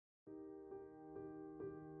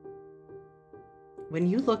When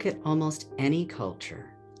you look at almost any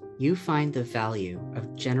culture, you find the value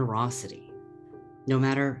of generosity. No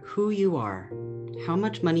matter who you are, how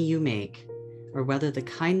much money you make, or whether the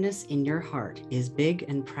kindness in your heart is big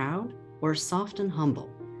and proud or soft and humble,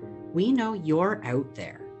 we know you're out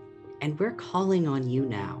there, and we're calling on you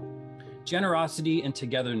now. Generosity and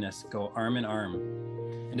togetherness go arm in arm.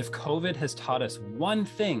 And if COVID has taught us one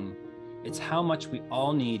thing, it's how much we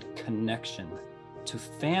all need connection to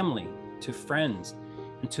family, to friends,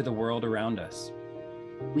 and to the world around us.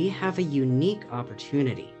 We have a unique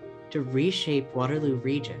opportunity to reshape Waterloo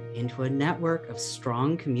Region into a network of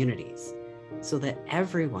strong communities so that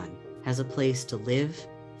everyone has a place to live,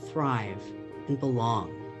 thrive, and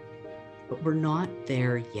belong. But we're not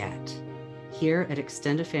there yet. Here at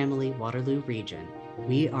Extended Family Waterloo Region,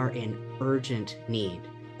 we are in urgent need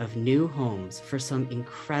of new homes for some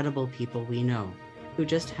incredible people we know who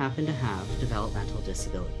just happen to have developmental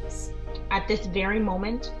disabilities. At this very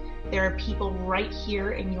moment, there are people right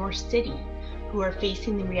here in your city who are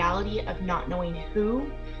facing the reality of not knowing who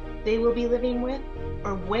they will be living with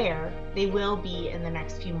or where they will be in the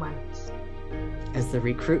next few months. As the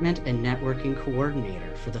recruitment and networking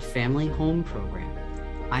coordinator for the FamilyHome program,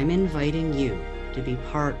 I'm inviting you to be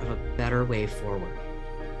part of a better way forward.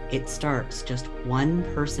 It starts just one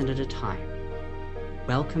person at a time.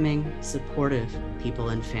 Welcoming, supportive people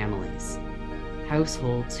and families.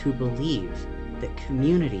 Households who believe that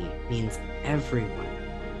community means everyone.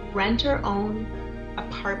 Rent or own,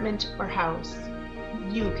 apartment or house,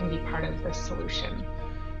 you can be part of the solution.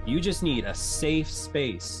 You just need a safe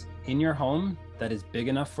space in your home that is big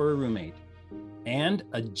enough for a roommate, and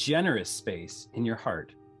a generous space in your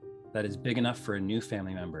heart that is big enough for a new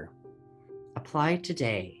family member. Apply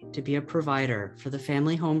today to be a provider for the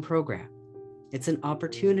FamilyHome program. It's an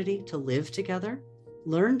opportunity to live together,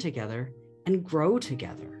 learn together, and grow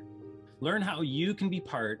together. Learn how you can be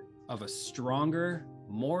part of a stronger,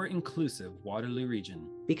 more inclusive Waterloo Region.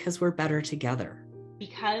 Because we're better together.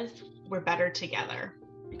 Because we're better together.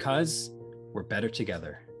 Because we're better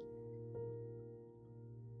together.